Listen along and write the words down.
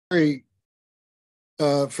sorry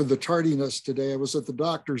for the tardiness today. I was at the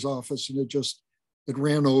doctor's office and it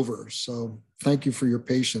ran over. So thank you for your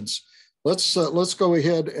patience. Let's go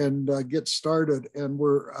ahead and get started. And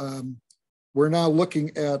we're now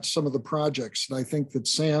looking at some of the projects. And I think that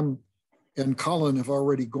Sam and Colin have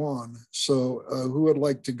already gone. So who would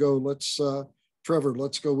like to go? Trevor,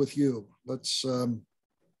 let's go with you. Let's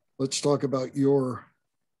talk about your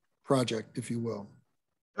project, if you will.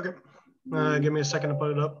 Okay. Give me a second to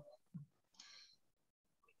put it up.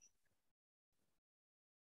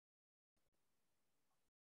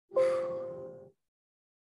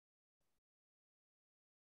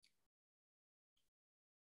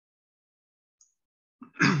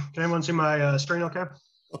 Can everyone see my screen okay?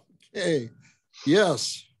 Okay,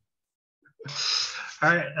 yes.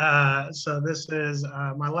 All right, so this is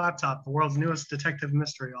my laptop, the world's newest detective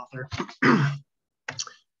mystery author.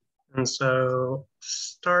 And so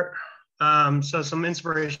start, so some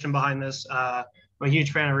inspiration behind this. I'm a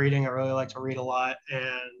huge fan of reading. I really like to read a lot.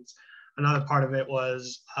 And another part of it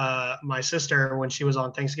was my sister, when she was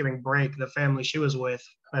on Thanksgiving break, the family she was with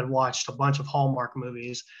had watched a bunch of Hallmark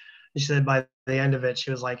movies. And she said by the end of it,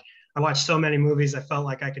 she was like, I watched so many movies, I felt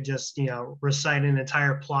like I could just, recite an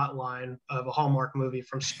entire plot line of a Hallmark movie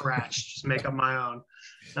from scratch, just make up my own.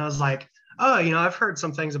 And I was like, oh, I've heard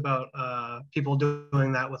some things about people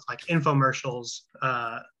doing that with like infomercials.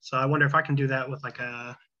 So I wonder if I can do that with like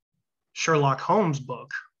a Sherlock Holmes book.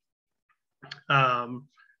 And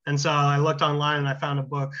so I looked online and I found a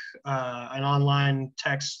book, an online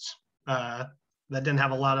text that didn't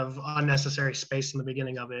have a lot of unnecessary space in the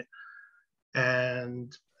beginning of it.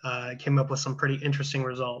 And came up with some pretty interesting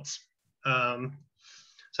results. So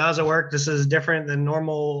how does it work? This is different than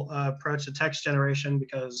normal approach to text generation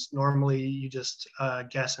because normally you just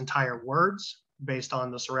guess entire words based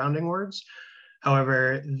on the surrounding words.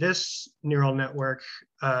 However, this neural network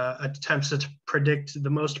attempts to predict the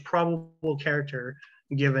most probable character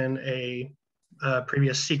given a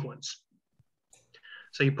previous sequence.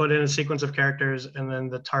 So you put in a sequence of characters and then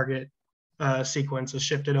the target sequence is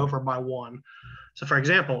shifted over by one. So for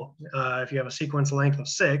example, if you have a sequence length of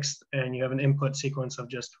 6 and you have an input sequence of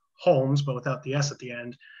just Holmes, but without the S at the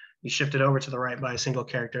end, you shift it over to the right by a single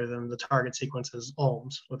character, then the target sequence is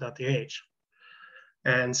Holmes without the H.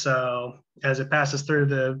 And so as it passes through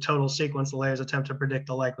the total sequence, the layers attempt to predict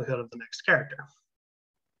the likelihood of the next character.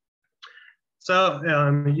 So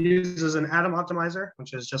it uses an atom optimizer,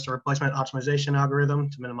 which is just a replacement optimization algorithm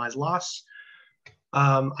to minimize loss.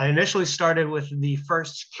 I initially started with the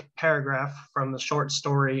first paragraph from the short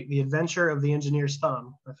story, The Adventure of the Engineer's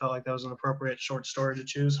Thumb. I felt like that was an appropriate short story to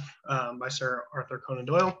choose by Sir Arthur Conan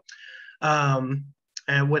Doyle.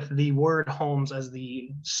 And with the word Holmes as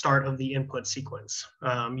the start of the input sequence.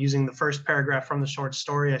 Using the first paragraph from the short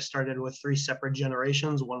story, I started with 3 separate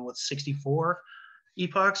generations, one with 64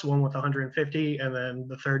 epochs, one with 150, and then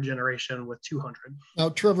the third generation with 200. Now,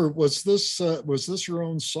 Trevor, was this your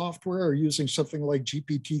own software or using something like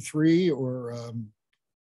GPT-3 or?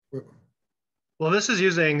 Well, this is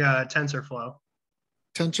using TensorFlow.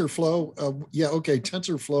 TensorFlow, yeah, okay,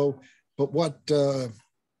 TensorFlow. But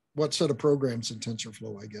what set of programs in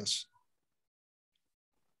TensorFlow? I guess.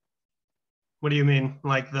 What do you mean,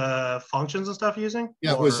 like the functions and stuff using?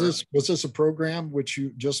 Yeah, or was this a program which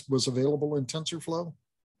you just was available in TensorFlow?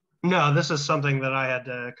 No, this is something that I had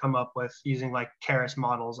to come up with using like Keras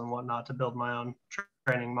models and whatnot to build my own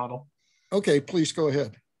training model. Okay, please go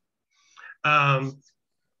ahead.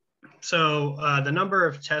 So the number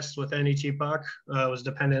of tests within each epoch was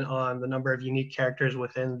dependent on the number of unique characters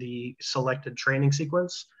within the selected training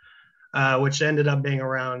sequence. Which ended up being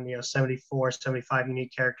around 74, 75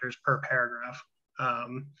 unique characters per paragraph.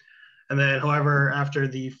 And then, however, after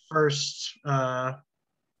the first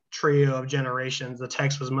trio of generations, the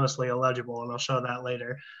text was mostly illegible, and I'll show that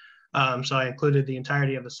later. So I included the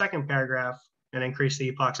entirety of the second paragraph and increased the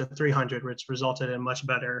epochs to 300, which resulted in much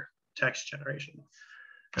better text generation.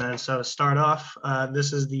 And so to start off,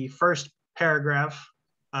 this is the first paragraph.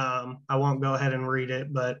 I won't go ahead and read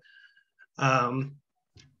it, but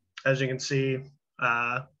as you can see,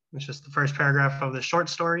 it's just the first paragraph of the short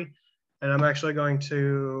story. And I'm actually going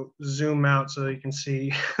to zoom out so you can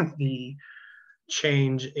see the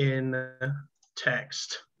change in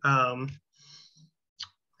text.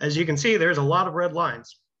 As you can see, there's a lot of red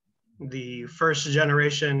lines. The first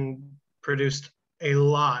generation produced a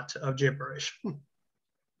lot of gibberish.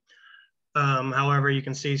 However, you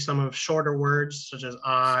can see some of shorter words such as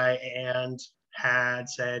I, and, had,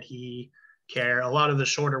 said, he, care. A lot of the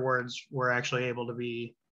shorter words were actually able to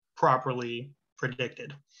be properly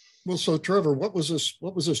predicted. Well, so Trevor, what was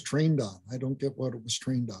this trained on? I don't get what it was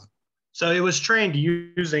trained on. So it was trained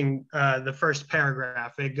using the first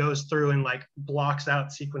paragraph. It goes through and like blocks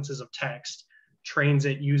out sequences of text, trains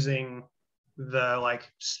it using the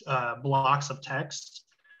blocks of text,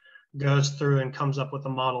 goes through and comes up with a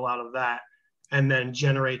model out of that, and then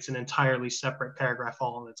generates an entirely separate paragraph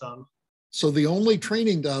all on its own. So the only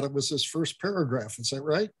training data was this first paragraph. Is that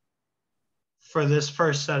right? For this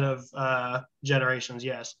first set of generations,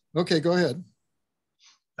 yes. Okay, go ahead.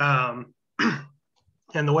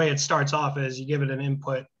 And the way it starts off is you give it an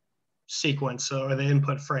input sequence or the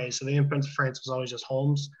input phrase. So the input phrase was always just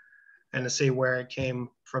Holmes, and to see where it came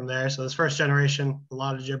from there. So this first generation, a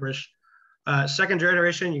lot of gibberish. Second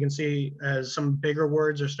generation, you can see as some bigger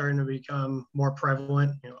words are starting to become more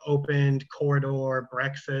prevalent. You know, opened, corridor,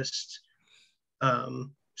 breakfast,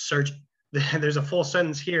 search. There's a full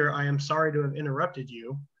sentence here. I am sorry to have interrupted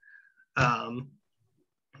you.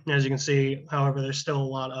 As you can see, however, there's still a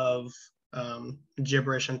lot of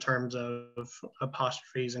gibberish in terms of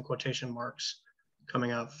apostrophes and quotation marks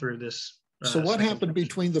coming out through this. So what happened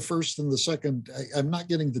between the first and the second? I'm not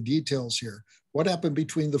getting the details here. What happened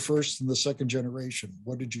between the first and the second generation?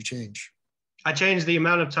 What did you change? I changed the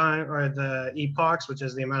amount of time, or the epochs, which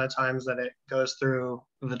is the amount of times that it goes through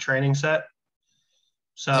the training set.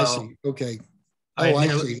 So I see. Okay. Oh, I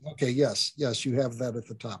see. Okay. Yes. Yes. You have that at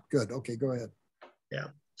the top. Good. Okay. Go ahead. Yeah.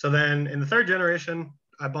 So then in the third generation,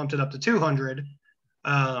 I bumped it up to 200.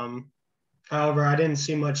 However, I didn't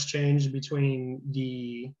see much change between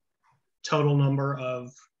the total number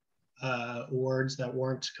of words that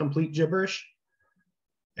weren't complete gibberish.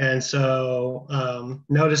 And so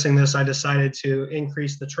noticing this, I decided to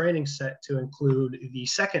increase the training set to include the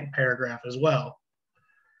second paragraph as well.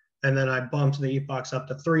 And then I bumped the epochs up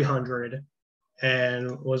to 300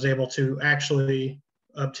 and was able to actually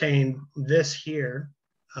obtain this here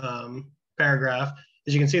paragraph.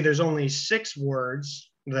 As you can see, there's only 6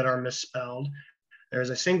 words that are misspelled. There's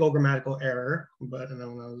a single grammatical error, but and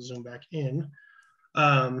then I'll zoom back in.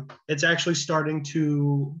 It's actually starting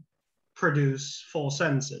to produce full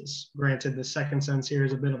sentences. Granted, the second sentence here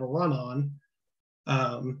is a bit of a run-on,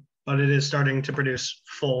 but it is starting to produce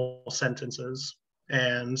full sentences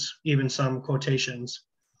and even some quotations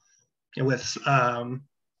with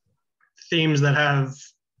themes that have,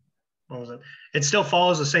 what was it? It still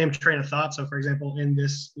follows the same train of thought. So for example, in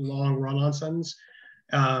this long run-on sentence,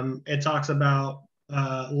 it talks about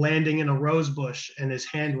landing in a rose bush and his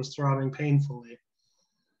hand was throbbing painfully.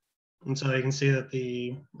 And so you can see that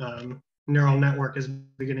the neural network is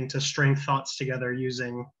beginning to string thoughts together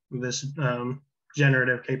using this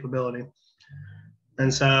generative capability.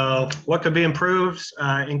 And so what could be improved?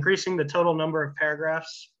 Increasing the total number of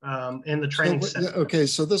paragraphs in the training set. Okay,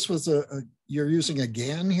 so this was you're using a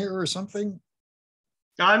GAN here or something?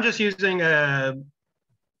 I'm just using a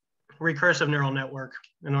recursive neural network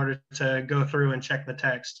in order to go through and check the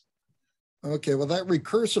text. Okay, well, that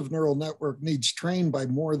recursive neural network needs trained by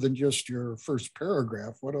more than just your first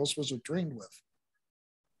paragraph. What else was it trained with?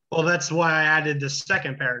 Well, that's why I added the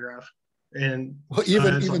second paragraph. And well,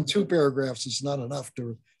 even 2 paragraphs is not enough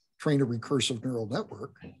to train a recursive neural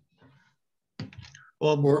network.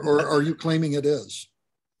 Well, or are you claiming it is?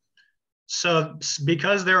 So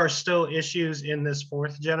because there are still issues in this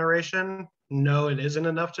 4th generation, no, it isn't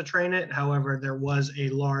enough to train it. However, there was a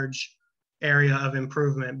large area of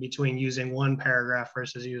improvement between using 1 paragraph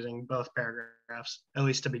versus using both paragraphs, at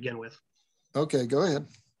least to begin with. Okay, go ahead.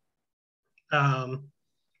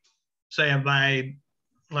 So yeah, by,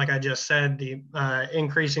 like I just said, the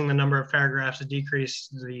increasing the number of paragraphs to decrease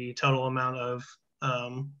the total amount of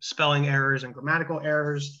spelling errors and grammatical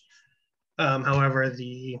errors. However,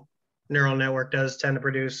 the neural network does tend to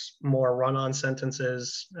produce more run-on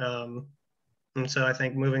sentences. And so I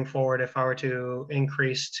think moving forward, if I were to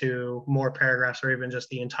increase to more paragraphs or even just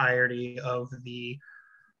the entirety of the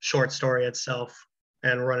short story itself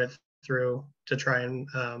and run it through to try and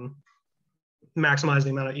maximize the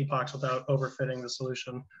amount of epochs without overfitting the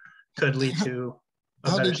solution, could lead to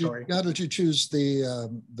a better story. How did you choose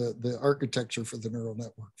the architecture for the neural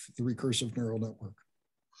network, for the recursive neural network?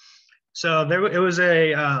 So it was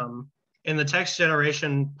a, in the text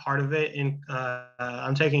generation part of it,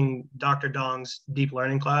 I'm taking Dr. Dong's deep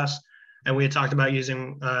learning class, and we had talked about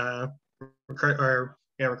using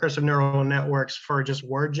recursive neural networks for just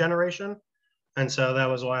word generation. And so that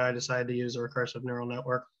was why I decided to use a recursive neural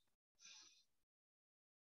network.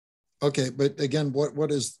 Okay, but again,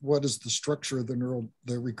 what is the structure of the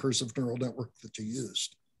recursive neural network that you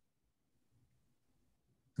used?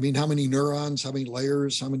 I mean, how many neurons, how many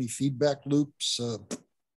layers, how many feedback loops?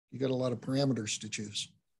 You got a lot of parameters to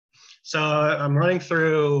choose. So I'm running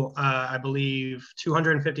through, I believe,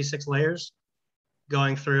 256 layers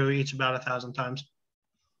going through each about 1,000 times.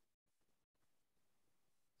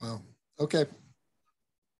 Wow. Okay.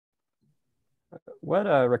 What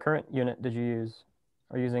recurrent unit did you use?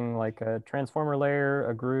 Are you using like a transformer layer,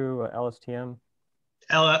 a GRU, a LSTM?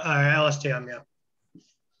 LSTM,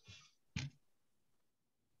 yeah.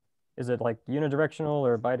 Is it like unidirectional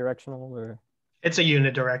or bidirectional or? It's a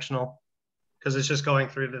unidirectional because it's just going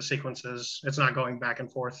through the sequences. It's not going back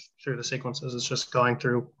and forth through the sequences. It's just going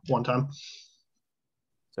through one time.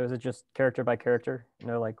 So is it just character by character?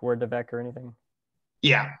 No, like word to vec or anything?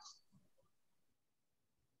 Yeah.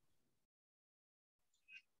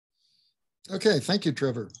 Okay, thank you,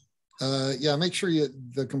 Trevor. Yeah, make sure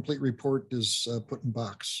the complete report is put in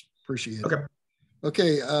box. Appreciate it.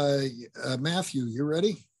 Okay, Matthew, you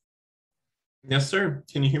ready? Yes, sir.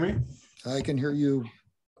 Can you hear me? I can hear you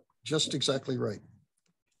just exactly right.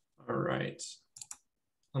 All right.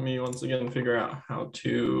 Let me once again figure out how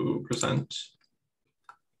to present.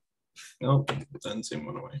 Nope, then Zoom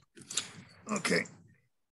went away. Okay,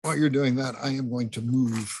 while you're doing that, I am going to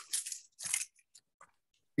move.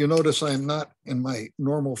 You notice I am not in my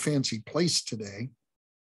normal fancy place today.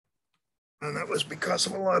 And that was because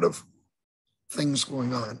of a lot of things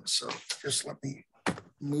going on. So just let me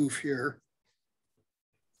move here.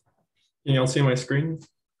 Can you all see my screen?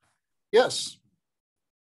 Yes.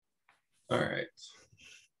 All right.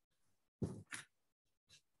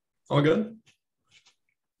 All good?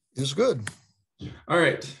 Is good. All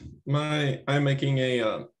right. I'm making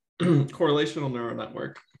a correlational neural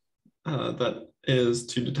network that is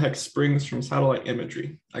to detect springs from satellite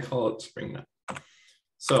imagery. I call it SpringNet.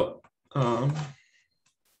 So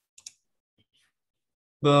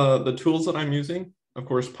the tools that I'm using, of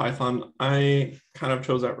course, Python. I kind of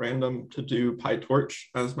chose at random to do PyTorch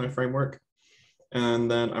as my framework. And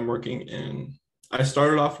then I'm working I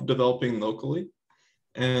started off developing locally,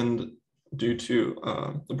 and due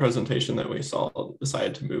to the presentation that we saw,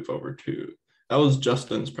 decided to move over to, that was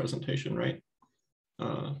Justin's presentation, right?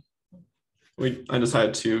 I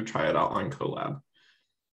decided to try it out on Colab.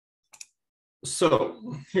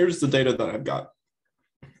 So here's the data that I've got.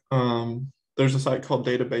 There's a site called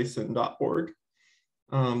databasin.org.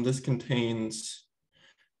 This contains,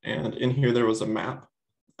 and in here there was a map,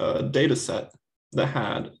 a data set that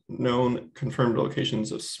had known confirmed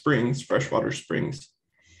locations of springs, freshwater springs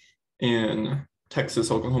in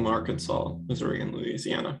Texas, Oklahoma, Arkansas, Missouri, and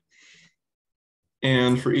Louisiana.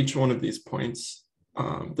 And for each one of these points,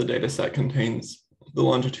 the data set contains the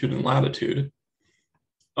longitude and latitude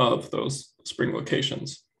of those spring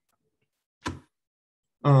locations.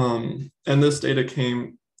 And this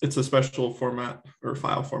data it's a special format or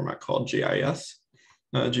file format called GIS,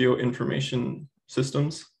 Geo Information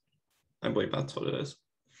Systems. I believe that's what it is.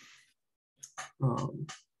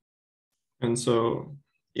 And so,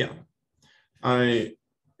 yeah, I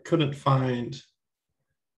couldn't find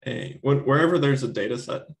wherever there's a data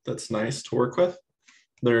set that's nice to work with,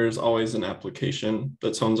 there's always an application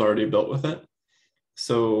that someone's already built with it.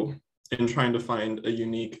 So in trying to find a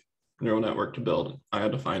unique neural network to build, I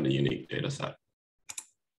had to find a unique data set.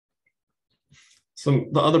 So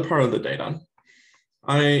the other part of the data,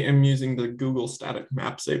 I am using the Google Static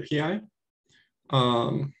Maps API,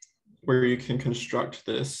 where you can construct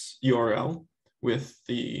this URL with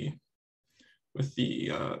the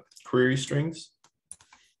query strings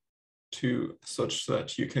such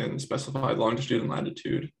that you can specify longitude and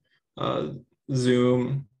latitude,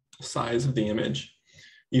 zoom, size of the image.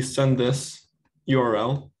 You send this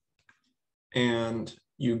URL and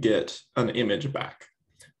you get an image back,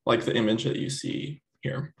 like the image that you see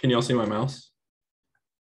here. Can you all see my mouse?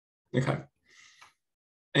 Okay.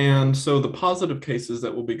 And so the positive cases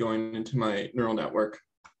that will be going into my neural network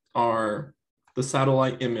are the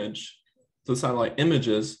satellite images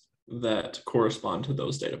that correspond to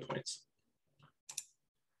those data points.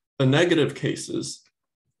 The negative cases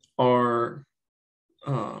are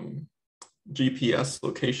GPS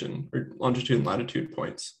location or longitude and latitude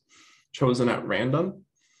points chosen at random,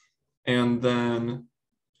 and then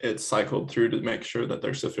it's cycled through to make sure that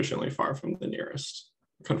they're sufficiently far from the nearest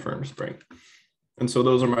confirmed spring. And so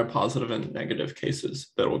those are my positive and negative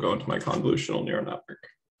cases that will go into my convolutional neural network.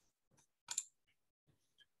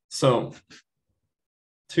 So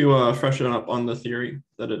to freshen up on the theory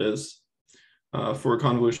that it is, for a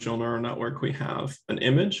convolutional neural network, we have an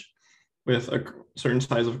image with a certain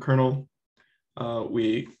size of kernel.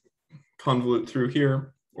 We convolute through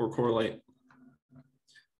here or correlate,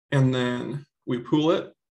 and then we pool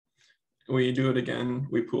it. We do it again,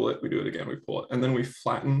 we pool it, we do it again, we pull it, and then we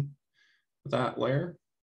flatten that layer,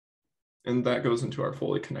 and that goes into our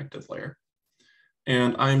fully connected layer.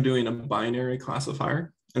 And I'm doing a binary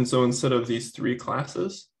classifier And so instead of these 3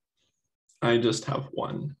 classes, I just have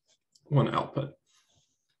one output.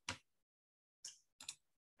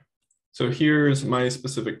 So here's my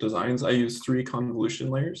specific designs. I use 3 convolution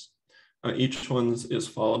layers. Each one is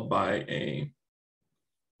followed by a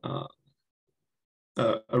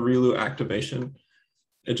ReLU activation.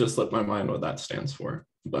 It just slipped my mind what that stands for,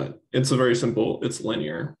 but it's a very simple, it's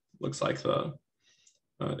linear. Looks like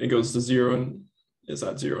it goes to 0 and is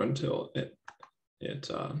at 0 until it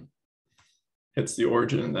hits the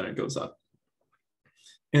origin, and then it goes up.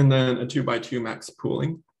 And then a 2x2 max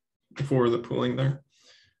pooling for the pooling there.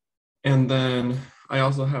 And then I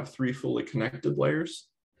also have 3 fully connected layers.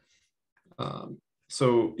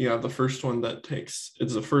 So yeah, the first one it's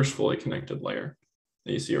the first fully connected layer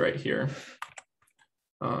that you see right here.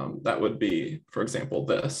 That would be, for example,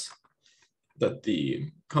 that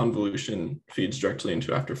the convolution feeds directly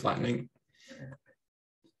into after flattening.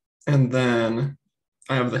 And then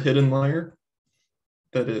I have the hidden layer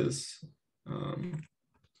that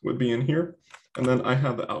would be in here. And then I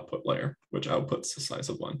have the output layer, which outputs the size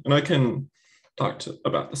of 1. And I can talk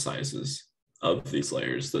about the sizes of these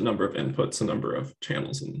layers, the number of inputs, the number of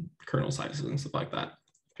channels and kernel sizes and stuff like that,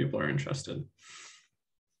 if people are interested.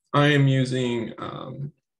 I am using,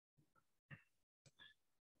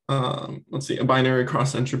 let's see, a binary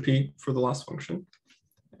cross entropy for the loss function.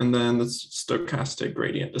 And then the stochastic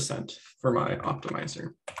gradient descent for my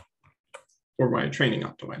optimizer, or my training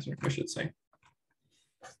optimizer, I should say.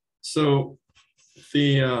 So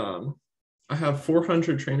I have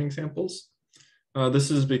 400 training samples.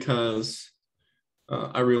 This is because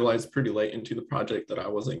I realized pretty late into the project that I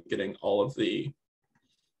wasn't getting all of the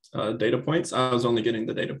data points. I was only getting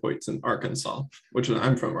the data points in Arkansas, which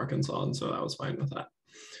I'm from Arkansas, and so I was fine with that.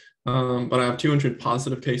 But I have 200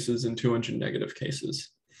 positive cases and 200 negative cases.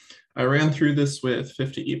 I ran through this with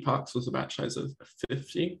 50 epochs with a batch size of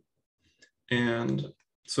 50. And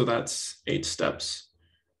so that's 8 steps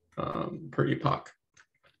per epoch.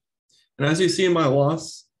 And as you see in my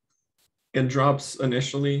loss, it drops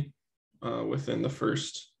initially within the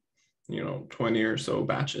first, 20 or so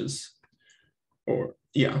batches, or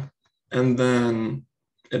yeah, and then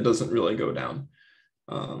it doesn't really go down.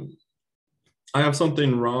 I have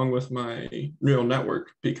something wrong with my neural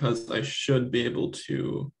network because I should be able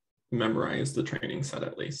to memorize the training set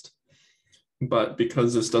at least. But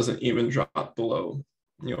because this doesn't even drop below,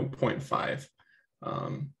 0.5,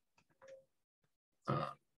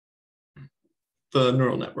 the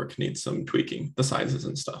neural network needs some tweaking, the sizes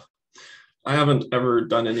and stuff. I haven't ever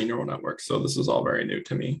done any neural networks, so this is all very new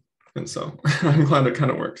to me. And so I'm glad it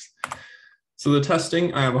kind of works. So the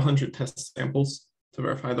testing, I have 100 test samples to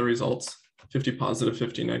verify the results, 50 positive,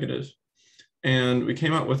 50 negative. And we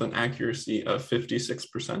came out with an accuracy of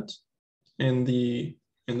 56% in the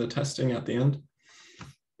testing at the end.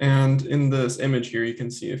 And in this image here, you can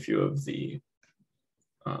see a few of the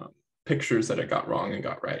pictures that it got wrong and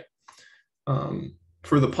got right.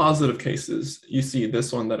 For the positive cases, you see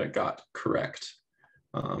this one that it got correct.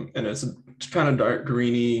 And it's kind of dark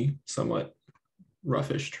greeny, somewhat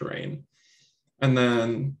roughish terrain. And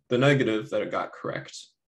then the negative that it got correct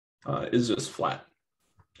is just flat.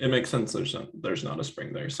 It makes sense there's not a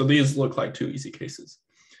spring there. So these look like 2 easy cases.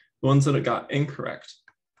 The ones that it got incorrect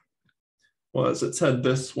was it said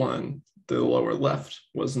this one, the lower left,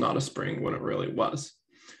 was not a spring when it really was.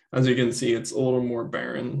 As you can see, it's a little more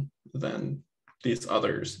barren than these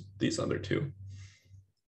other 2.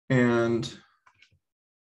 And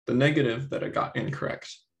the negative that it got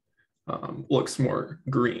incorrect looks more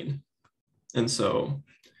green. And so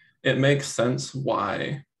it makes sense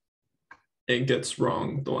why it gets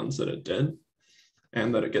wrong the ones that it did,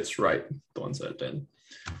 and that it gets right the ones that it did.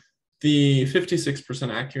 The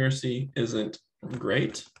 56% accuracy isn't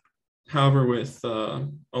great. However, with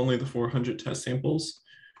only the 400 test samples,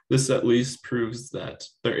 this at least proves that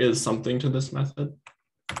there is something to this method.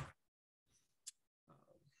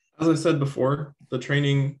 As I said before, the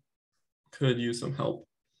training could use some help.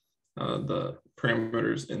 The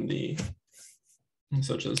parameters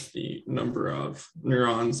such as the number of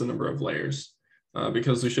neurons, the number of layers,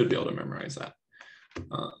 because we should be able to memorize that.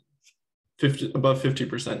 Above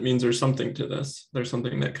 50% means there's something to this. There's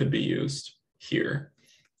something that could be used here.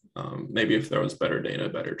 Maybe if there was better data,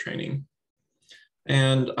 better training.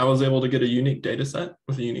 And I was able to get a unique data set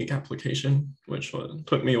with a unique application, which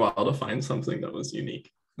took me a while to find something that was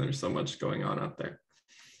unique. There's so much going on out there.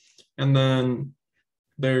 And then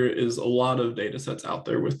there is a lot of data sets out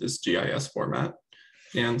there with this GIS format,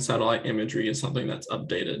 and satellite imagery is something that's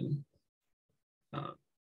updated.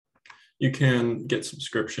 You can get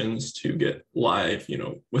subscriptions to get live,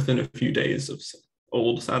 within a few days of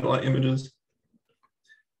old satellite images.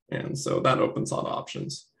 And so that opens a lot of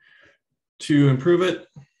options. To improve it,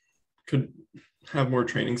 could have more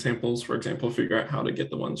training samples, for example, figure out how to get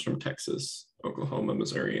the ones from Texas, Oklahoma,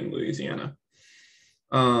 Missouri, and Louisiana.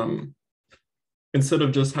 Instead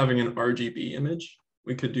of just having an RGB image,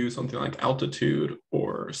 we could do something like altitude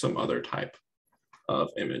or some other type of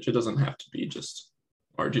image. It doesn't have to be just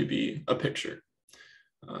RGB, a picture.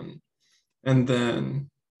 And then,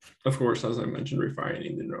 of course, as I mentioned,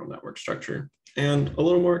 refining the neural network structure and a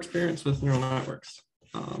little more experience with neural networks,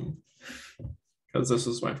 because this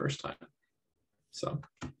is my first time. So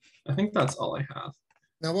I think that's all I have.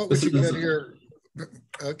 Now, what would you get here?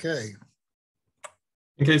 Okay.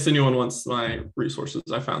 In case anyone wants my resources,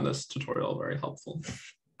 I found this tutorial very helpful.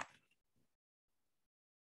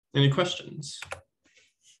 Any questions?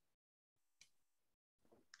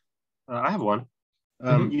 I have one.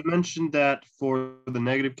 You mentioned that for the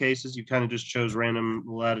negative cases, you kind of just chose random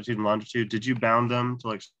latitude and longitude. Did you bound them to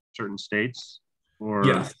like certain states, or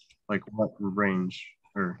yes, like what range?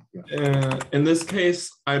 Or in this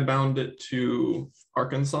case, I bound it to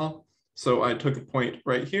Arkansas. So I took a point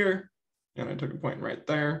right here, and I took a point right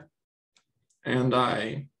there, and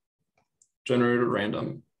I generated a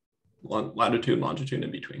random latitude and longitude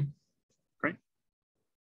in between. Great.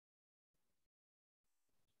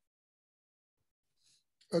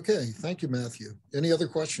 Okay, thank you, Matthew. Any other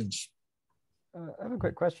questions? I have a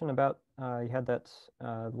quick question about, you had that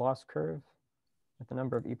loss curve with the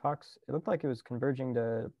number of epochs. It looked like it was converging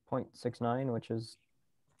to 0.69, which is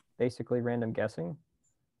basically random guessing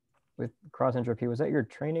with cross entropy. Was that your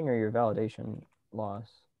training or your validation loss?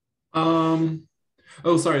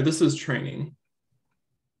 Oh, sorry, this is training.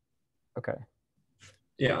 Okay.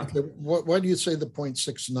 Yeah. Okay. Why do you say the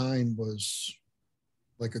 0.69 was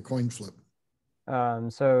like a coin flip?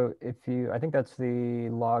 So if you, I think that's the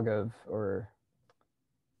log of, or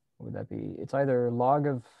what would that be? It's either log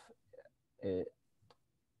of a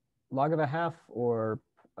half or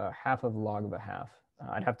half of log of a half.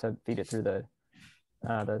 I'd have to feed it through the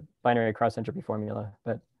binary cross entropy formula,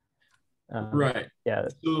 but right. Yeah.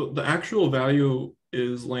 So the actual value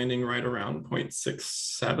is landing right around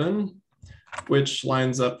 0.67, which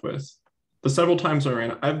lines up with the several times I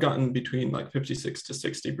ran. I've gotten between like 56 to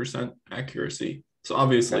 60% accuracy. So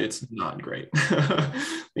obviously it's not great.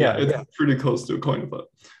 It's pretty close to a coin flip,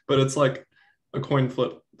 but it's like a coin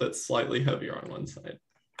flip that's slightly heavier on one side.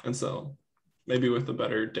 And so maybe with a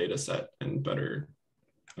better data set and better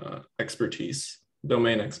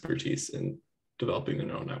domain expertise in developing the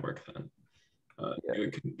neural network, then you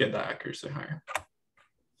can get that accuracy higher.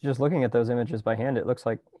 Just looking at those images by hand, it looks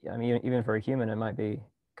like, I mean, even for a human, it might be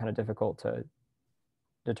kind of difficult to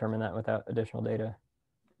determine that without additional data.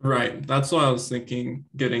 Right. That's why I was thinking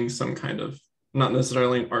getting some kind of, not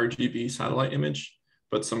necessarily an RGB satellite image,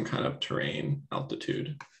 but some kind of terrain,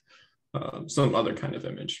 altitude, some other kind of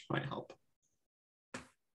image might help.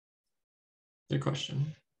 Good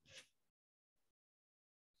question.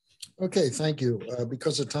 Okay, thank you.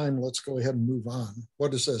 Because of time, let's go ahead and move on.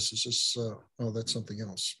 What is this? Is this, oh, that's something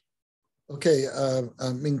else. Okay,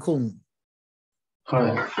 Ming Kung.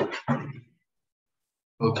 Hi.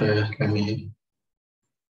 Okay, let me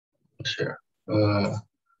share.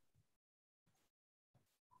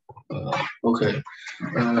 Okay,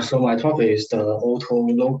 so my topic is the auto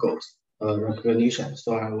logos recognition.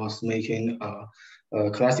 So I was making a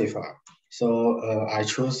classifier. So I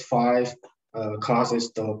choose 5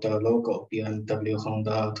 classes of the logo: BMW,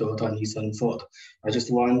 Honda, Toyota, Nissan, Ford. I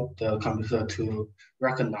just want the computer to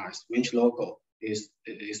recognize which logo is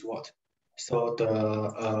what. So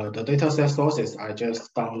the data set sources, I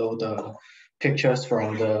just download the pictures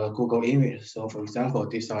from the Google image. So for example,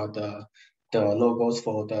 these are the logos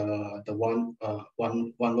for the one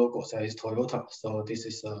logo that is Toyota. So this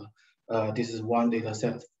is one data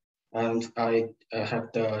set, and I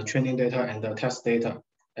have the training data and the test data.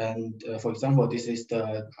 And for example, this is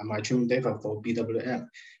my training data for BWM,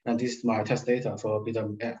 and this is my test data for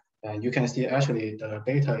BWM. And you can see actually the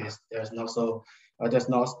data is there's not so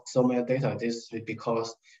many data. This is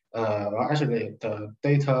because actually the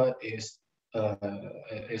data is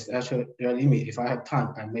actually really limited. If I have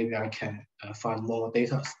time, and maybe I can find more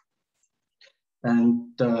data.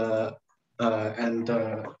 And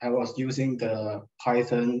I was using the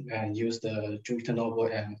Python and use the Jupyter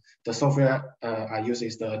Notebook, and the software I use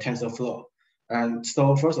is the TensorFlow. And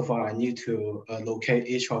so first of all, I need to locate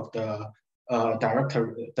each of the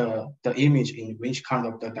directory, the image in which kind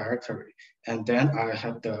of the directory. And then I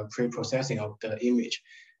have the pre-processing of the image.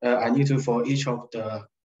 I need to, for each of the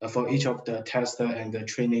for each of the tester and the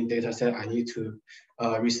training data set, I need to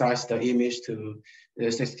resize the image to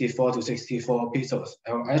 64 to 64 pixels.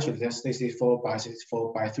 Actually, that's 64 by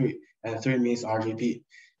 64 by 3, and 3 means RGB.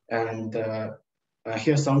 And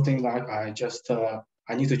here's something like I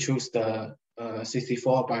need to choose the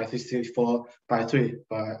 64 by 64 by 3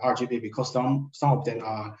 by RGB because some of them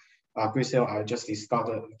are grayscale. I just discard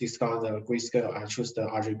the grayscale. I choose the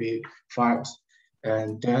RGB files,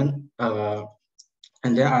 and then I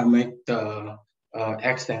make the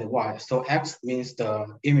X and Y. So X means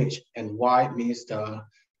the image, and Y means the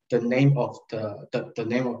name of the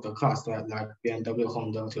name of the class, like BMW,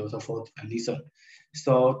 Honda, Toyota, Ford, and Nissan.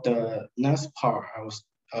 So the next part is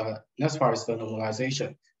the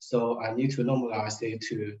normalization. So I need to normalize it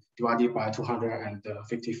to divide it by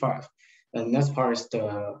 255. And next part is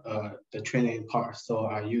the training part. So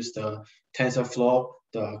I use the TensorFlow,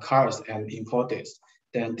 the cars, and import this.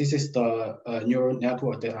 Then this is the neural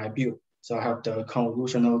network that I built. So I have the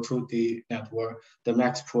convolutional 2D network, the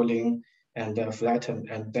max pooling, and the flattened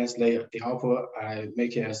and dense layer. The output, I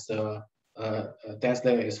make it as the dense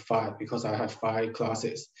layer is 5 because I have 5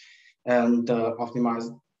 classes. And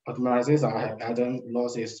optimizers, I have added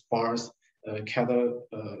losses, sparse,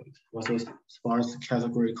 sparse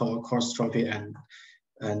categorical cross-entropy, and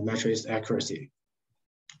matrix accuracy.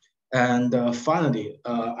 And finally,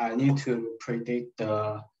 I need to predict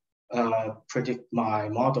my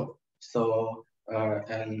model. So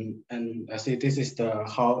and I see this is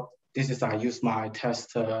I use my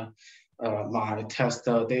test data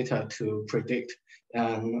to predict,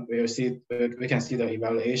 and we can see the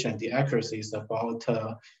evaluation. The accuracy is about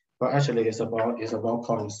well, actually it's about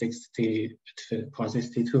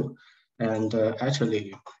 0.62, and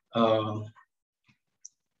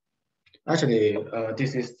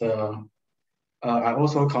this is the I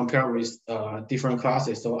also compare with different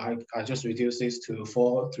classes. So I just reduce this to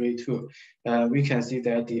 4, 3, 2. We can see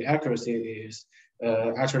that the accuracy is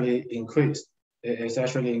actually increased. It's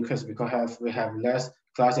actually increased because we have less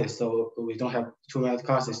classes, so we don't have too many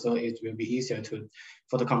classes. So it will be easier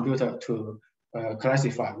for the computer to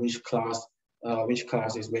classify which class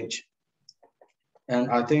is which. And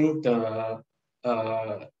I think the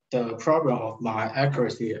problem of my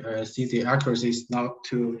accuracy, the accuracy is not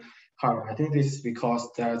too high. I think this is because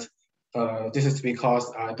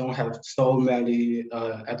I don't have so many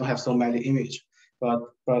image, but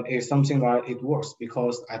it's something like it works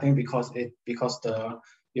because I think because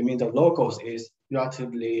the logos is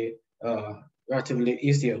relatively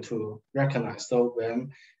easier to recognize. So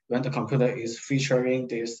when the computer is featuring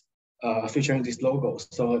this logo,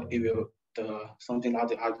 so it will something like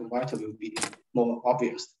the argument will be more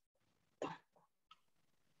obvious.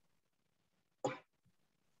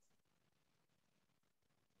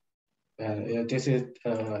 Yeah, this is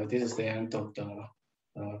the end of the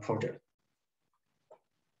project.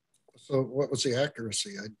 So what was the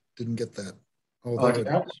accuracy? I didn't get that. Oh,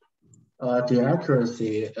 the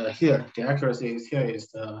accuracy here. The accuracy is here is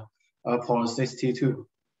 0.62.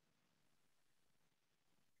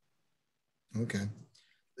 Okay.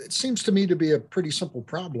 It seems to me to be a pretty simple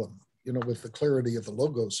problem, with the clarity of the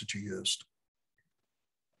logos that you used.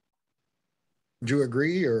 Do you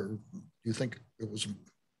agree, or do you think it was?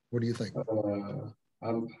 What do you think?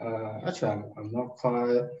 I'm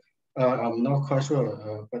not quite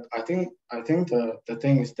sure, but I think the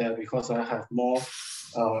thing is that because I have more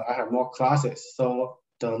classes, so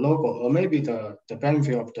the logo, or maybe the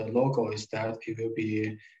benefit of the logo is that it will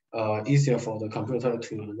be easier for the computer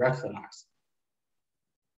to recognize.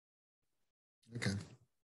 Okay.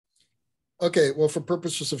 Okay, well, for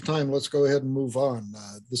purposes of time, let's go ahead and move on.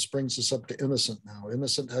 This brings us up to Innocent now.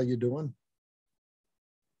 Innocent, how you doing?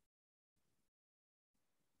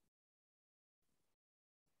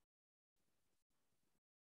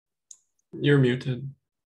 You're muted.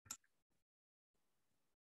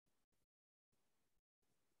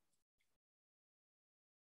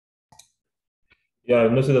 Yeah, I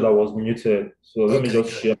noticed that I was muted. So let me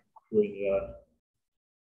just share my screen here.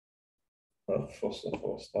 First of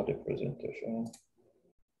all, start the presentation.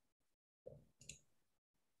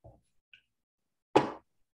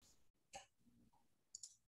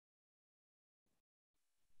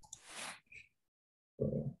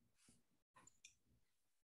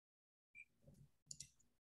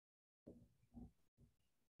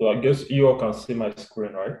 So I guess you all can see my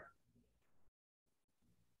screen, right?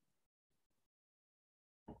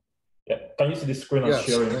 Yeah, can you see the screen I'm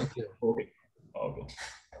sharing? Thank you. Okay.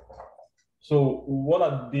 So what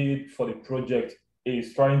I did for the project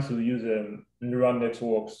is trying to use neural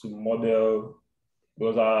networks to model,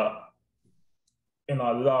 because in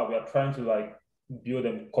our lab, we are trying to build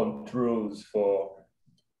controls for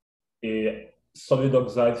a solid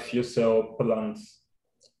oxide fuel cell plant.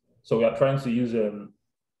 So we are trying to use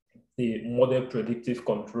the model predictive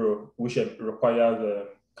control, which requires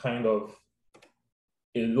kind of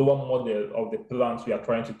a lower model of the plants we are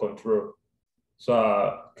trying to control. So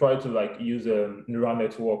I try to like use neural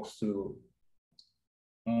networks to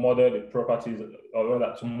model the properties, or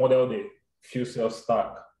rather to model the fuel cell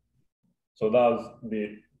stack. So that's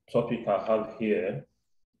the topic I have here.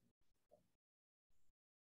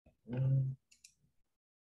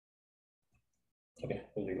 Okay,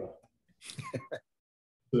 here you go.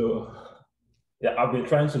 So yeah, I've been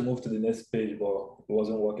trying to move to the next page, but it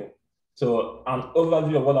wasn't working. So an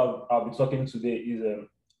overview of what I'll be talking today is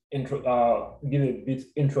give a bit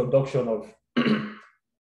introduction of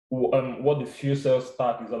what the fuel cell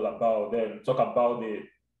stack is all about. Then talk about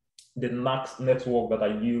the NACS network that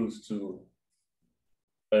I use to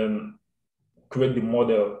create the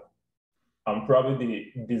model, and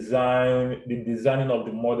probably the designing of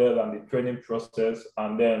the model and the training process,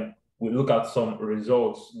 and then we look at some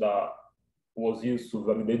results that was used to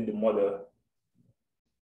validate the model.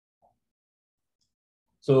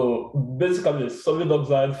 So basically, a solid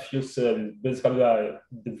oxide fuel cell is basically a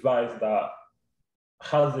device that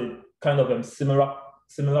has a kind of similar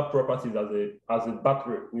properties as a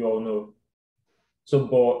battery, we all know. So,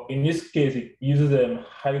 but in this case, it uses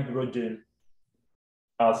hydrogen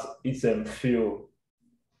as its fuel.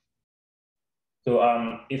 So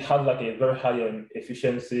it has like a very high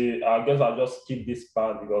efficiency. I guess I'll just skip this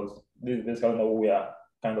part because this is basically not what we are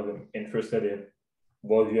kind of interested in.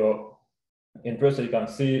 But if you're interested, you can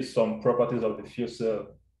see some properties of the fuel cell.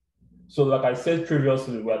 So like I said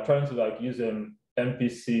previously, we are trying to like use an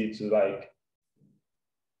MPC to like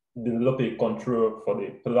develop a control for the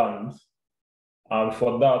plant. And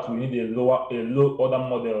for that, we need a low order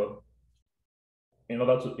model in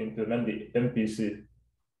order to implement the MPC.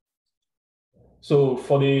 So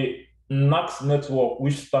for the NACS network,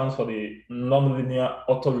 which stands for the nonlinear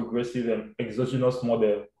autoregressive and exogenous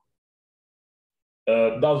model,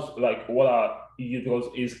 that's like what I use because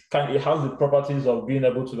it has the properties of being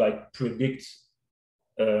able to like predict,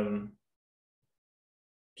 to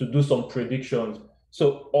do some predictions.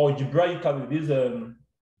 So algebraically, this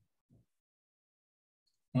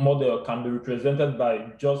model can be represented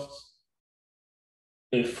by just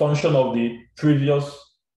a function of the previous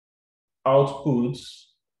outputs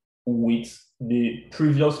with the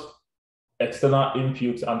previous external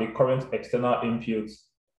inputs and the current external inputs.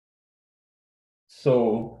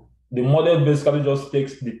 So the model basically just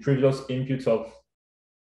takes the previous inputs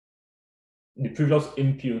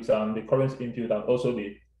and the current input and also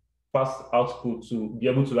the past output to be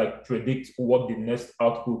able to like predict what the next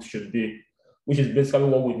output should be, which is basically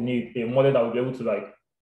what we need, a model that will be able to like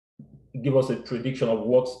give us a prediction of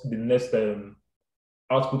what the next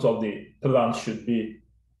output of the plant should be.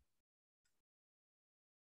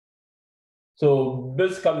 So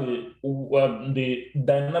basically, the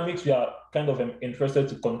dynamics we are kind of interested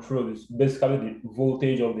to control is basically the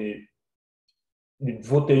voltage of the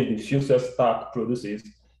fuel cell stack produces,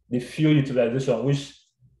 the fuel utilization, which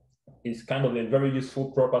is kind of a very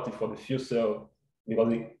useful property for the fuel cell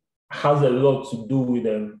because it has a lot to do with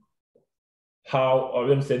the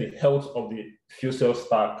health of the fuel cell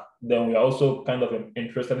stack. Then we are also kind of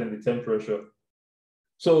interested in the temperature.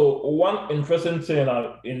 So one interesting thing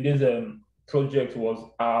in this project was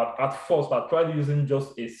at first I tried using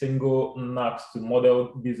just a single NACS to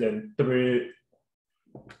model these three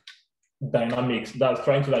dynamics. That's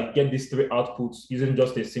trying to like get these three outputs using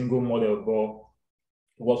just a single model, but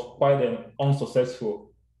was quite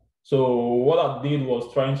unsuccessful. So what I did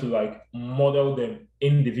was trying to like model them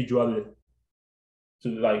individually to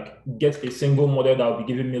like get a single model that will be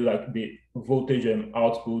giving me like the voltage and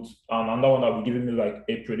output, and another one that will be giving me like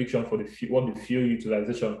a prediction for what the fuel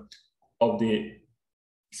utilization of the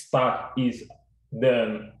stack is.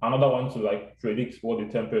 Then another one to like predict what the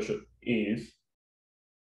temperature is.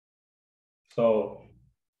 So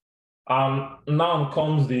now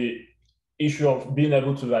comes the issue of being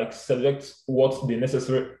able to like select what the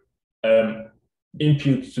necessary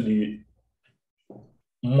input to the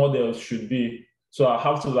models should be. So I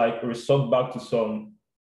have to like resort back to some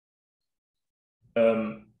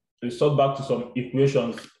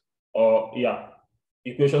equations,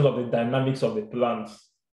 equations of the dynamics of the plants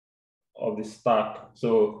of the stack.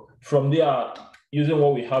 So from there, using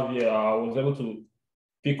what we have here, I was able to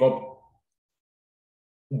pick up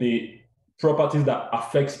the properties that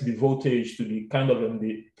affects the voltage to the kind of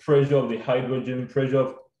the pressure of the hydrogen,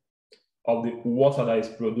 pressure of the water that is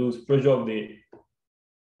produced, pressure of the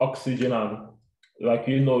oxygen, and like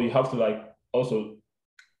you have to like also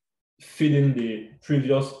feed in the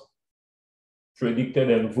previous predicted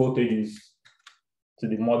voltages to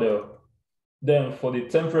the model. Then for the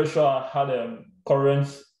temperature, I had current,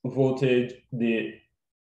 voltage, the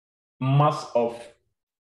mass of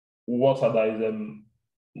water that is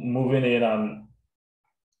moving in and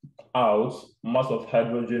out, mass of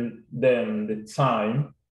hydrogen, then the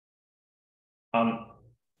time, and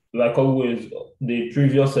like always, the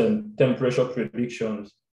previous temperature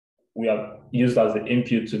predictions we have used as the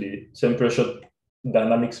input to the temperature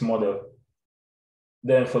dynamics model.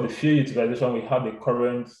 Then for the fuel utilization, we have the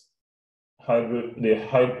current,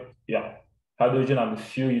 hydrogen and the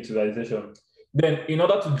fuel utilization. Then in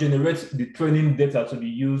order to generate the training data to be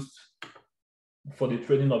used for the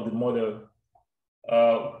training of the model,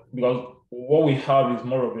 because what we have is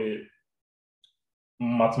more of a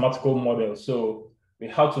mathematical model. So we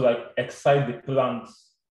have to like excite the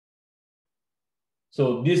plants.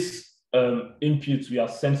 So these inputs we are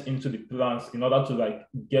sent into the plants in order to like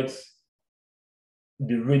get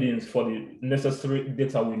the readings for the necessary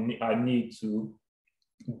data I need to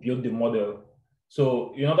build the model.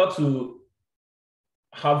 So in order to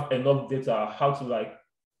have enough data, I have to like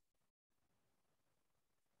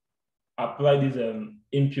apply these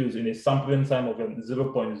inputs in a sampling time of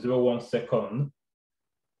 0.01 second.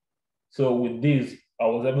 So with this, I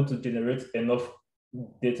was able to generate enough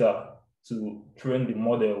data to train the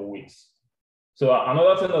model with. So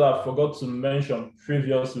another thing that I forgot to mention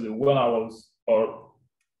previously when I was,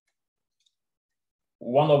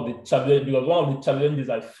 one of the challenges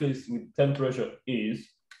I faced with temperature is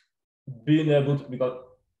being able to, because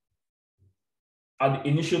at the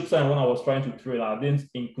initial time when I was trying to train, I didn't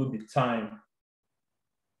include the time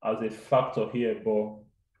as a factor here, but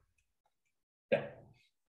yeah.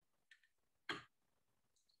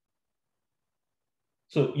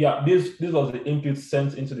 So yeah, this was the input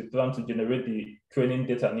sent into the plant to generate the training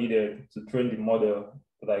data needed to train the model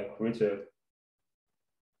that I created.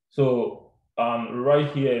 So right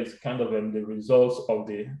here is kind of the results of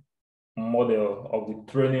the model, of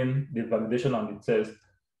the training, the validation, and the test.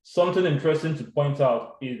 Something interesting to point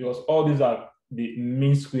out is because all these are the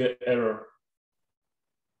mean square error.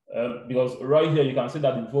 Because right here, you can see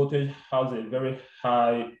that the voltage has a very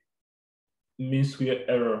high mean square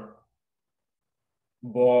error.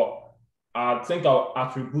 But I think I'll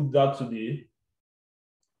attribute that to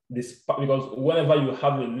this, because whenever you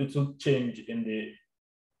have a little change in the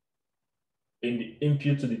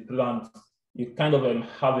input to the plant, you kind of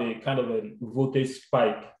have a kind of a voltage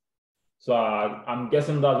spike. So I'm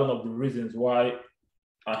guessing that's one of the reasons why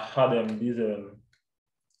I had this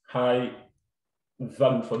high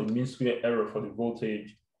value for the mean square error for the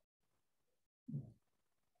voltage.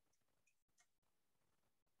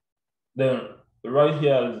 Then right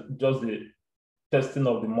here is just the testing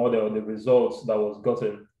of the model, the results that was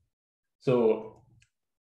gotten. So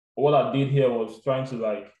what I did here was trying to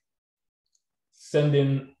like send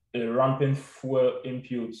in a ramping fuel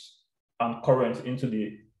inputs and current into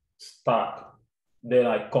the stack. Then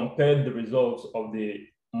I compared the results of the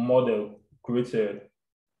model created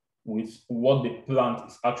with what the plant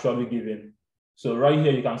is actually giving. So right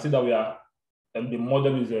here, you can see that we are, the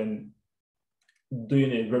model is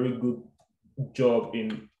doing a very good job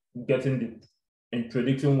in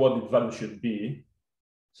predicting what the value should be.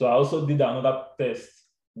 So I also did another test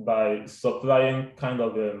by supplying kind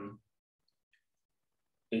of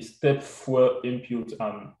a step fuel input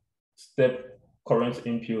and step current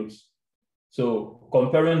inputs. So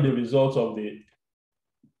comparing the results of the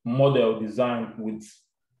model design with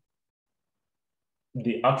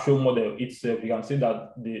the actual model itself, you can see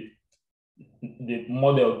that the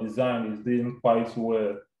model design is doing quite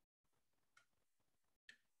well.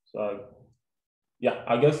 So yeah,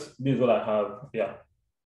 I guess this is what I have. Yeah.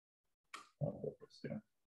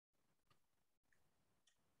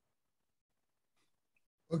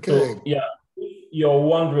 Okay. So, yeah, if you're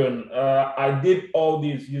wondering, I did all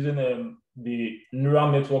this using the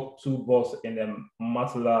neural network toolbox in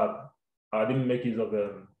MATLAB. I didn't make use of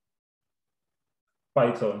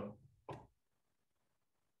Python.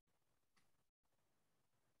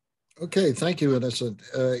 Okay, thank you, Innocent.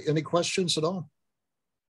 Any questions at all?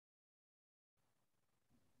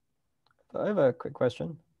 I have a quick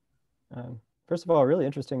question. First of all, really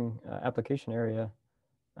interesting application area.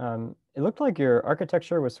 It looked like your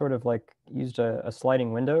architecture was sort of like used a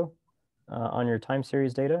sliding window on your time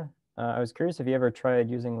series data. I was curious if you ever tried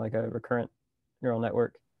using like a recurrent neural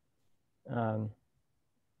network to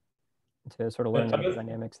sort of learn the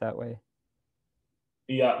dynamics that way.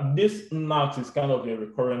 Yeah, this NAT is kind of a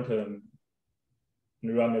recurrent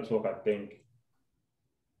neural network, I think.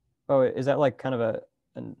 Oh, is that like kind of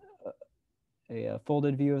a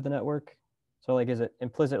folded view of the network? So like, is it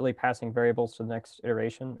implicitly passing variables to the next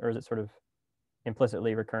iteration, or is it sort of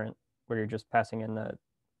implicitly recurrent, where you're just passing in the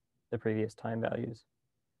previous time values?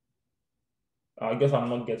 I guess I'm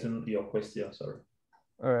not getting your question, sorry.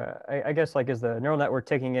 Or I guess like, is the neural network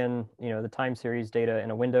taking in, the time series data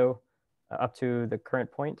in a window up to the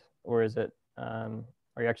current point, or is it, are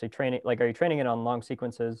you actually training, like, are you training it on long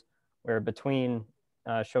sequences where between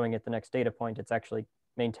showing it the next data point, it's actually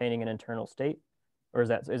maintaining an internal state? Or is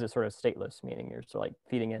it sort of stateless, meaning you're sort of like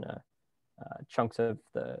feeding in chunks of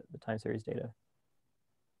the time series data?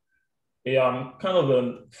 Yeah, I'm kind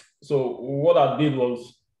of so what I did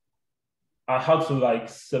was I had to like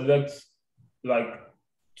select like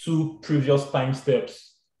 2 previous time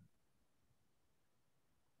steps.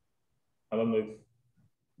 I don't know if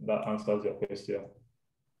that answers your question.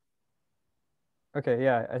 Okay,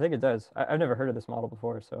 yeah, I think it does. I've never heard of this model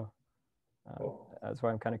before, so that's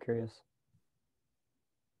why I'm kind of curious.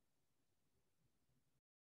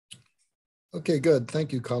 Okay, good.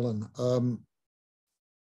 Thank you, Colin.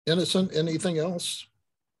 Innocent, anything else?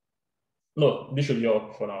 No, this should be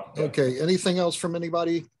all for now. Yeah. Okay, anything else from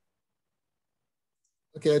anybody?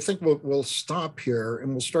 Okay, I think we'll stop here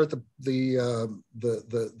and we'll start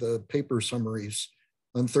the paper summaries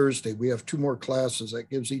on Thursday. We have 2 more classes. That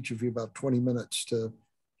gives each of you about 20 minutes to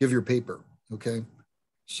give your paper, okay?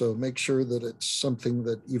 So make sure that it's something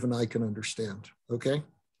that even I can understand, okay?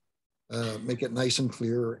 Make it nice and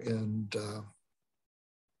clear, and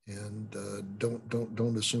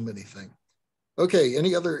don't assume anything. Okay,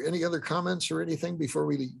 any other comments or anything before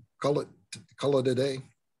we call it a day?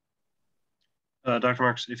 Dr.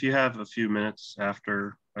 Marks, if you have a few minutes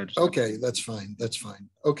after, I just okay, that's fine. That's fine.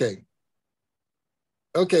 Okay.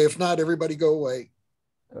 Okay, if not, everybody go away.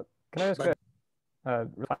 Can I ask a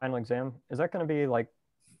final exam? Is that going to be like,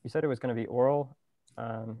 you said it was going to be oral?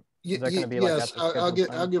 Is that going to be like, yes, I'll give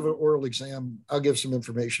an oral exam. I'll give some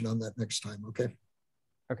information on that next time. Okay.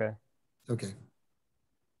 Okay. Okay.